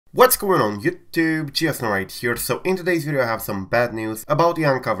What's going on YouTube, Unc0ver right here. So in today's video I have some bad news about the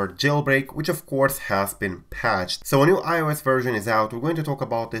Unc0ver jailbreak, which of course has been patched. So a new iOS version is out, we're going to talk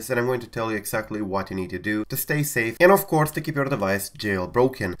about this and I'm going to tell you exactly what you need to do to stay safe and of course to keep your device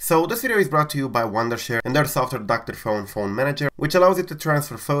jailbroken. So this video is brought to you by Wondershare and their software Dr. Phone Manager, which allows you to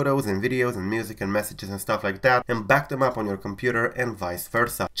transfer photos and videos and music and messages and stuff like that and back them up on your computer and vice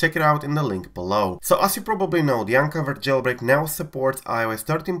versa. Check it out in the link below. So as you probably know, the Unc0ver jailbreak now supports iOS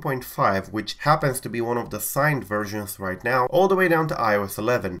 13.5, which happens to be one of the signed versions right now, all the way down to iOS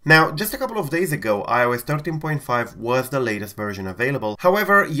 11. Now, just a couple of days ago, iOS 13.5 was the latest version available.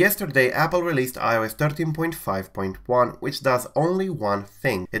 However, yesterday Apple released iOS 13.5.1, which does only one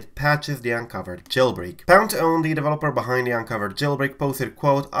thing. It patches the Unc0ver jailbreak. Pound2Own, the developer behind the Unc0ver jailbreak, posted,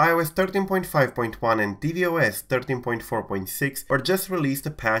 quote, iOS 13.5.1 and tvOS 13.4.6 were just released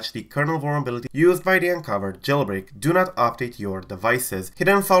to patch the kernel vulnerability used by the Unc0ver jailbreak. Do not update your devices. He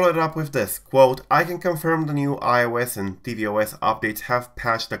then followed it up with this, quote, I can confirm the new iOS and tvOS updates have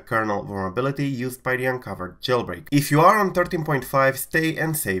patched the kernel vulnerability used by the Unc0ver jailbreak. If you are on 13.5, stay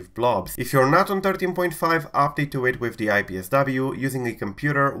and save blobs. If you're not on 13.5, update to it with the IPSW using a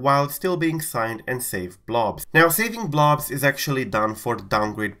computer while still being signed and save blobs. Now, saving blobs is actually done for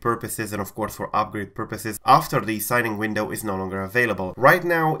downgrade purposes and of course for upgrade purposes after the signing window is no longer available. Right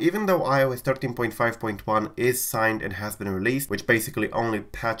now, even though iOS 13.5.1 is signed and has been released, which basically only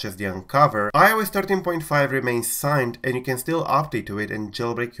patches the Unc0ver, iOS 13.5 remains signed and you can still update to it and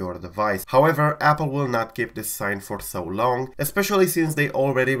jailbreak your device. However, Apple will not keep this signed for so long, especially since they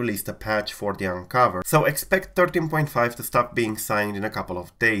already released a patch for the Unc0ver. So expect 13.5 to stop being signed in a couple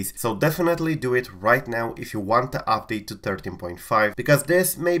of days. So definitely do it right now if you want to update to 13.5, because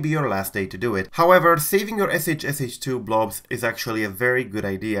this may be your last day to do it. However, saving your SH2 blobs is actually a very good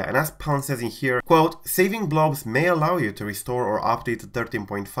idea, and as Pound says in here, quote, saving blobs may allow you to restore or update to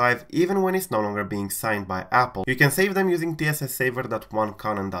 13.5 even when it's no longer being signed by Apple. You can save them using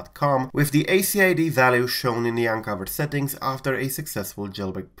tssaver.oneconan.com with the ACID value shown in the Unc0ver settings after a successful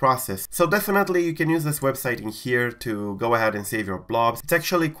jailbreak process. So definitely you can use this website in here to go ahead and save your blobs. It's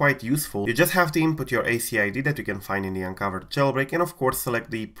actually quite useful. You just have to input your ACID that you can find in the Unc0ver jailbreak and of course select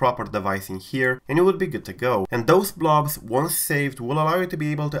the proper device in here and you would be good to go. And those blobs, once saved, will allow you to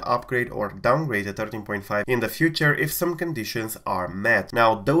be able to upgrade or downgrade to 13.5 in the future if some conditions are met.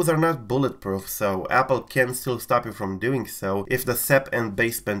 Now, those are not bulletproof, so Apple can still stop you from doing so if the SEP and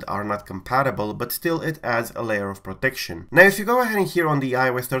baseband are not compatible, but still it adds a layer of protection. Now, if you go ahead in here on the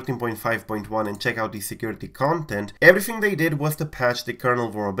iOS 13.5.1 and check out the security content, everything they did was to patch the kernel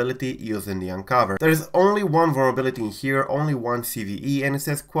vulnerability used in the Unc0ver. There is only one vulnerability in here, only one CVE, and it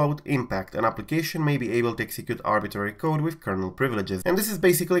says, quote, impact, an application may be able to execute arbitrary code with kernel privileges, and this is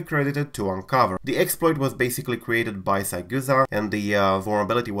basically credited to Unc0ver. The exploit was basically created by Saigusa, and the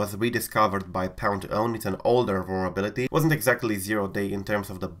vulnerability was rediscovered by Pound2Own. It's an older vulnerability. It wasn't exactly 0-day in terms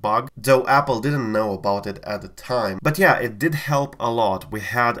of the bug, though Apple didn't know about it at the time. But yeah, it did help a lot. We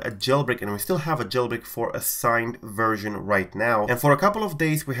had a jailbreak and we still have a jailbreak for a signed version right now. And for a couple of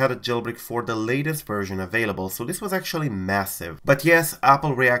days we had a jailbreak for the latest version available. So this was actually massive. But yes,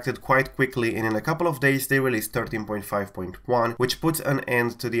 Apple reacted quite quickly and in a couple of days they released 13.5.1, which puts an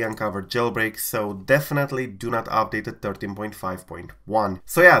end to the Unc0ver jailbreak. So definitely do not update to 13.5.1.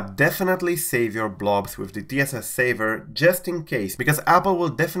 So yeah, definitely save your blobs with the TSS saver just in case, because Apple will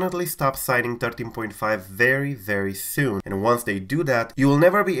definitely stop signing 13.5 very soon, and once they do that, you will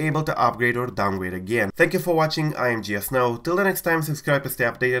never be able to upgrade or downgrade again. Thank you for watching, I am Unc0ver. Till the next time, subscribe to stay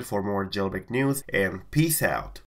updated for more jailbreak news, and peace out.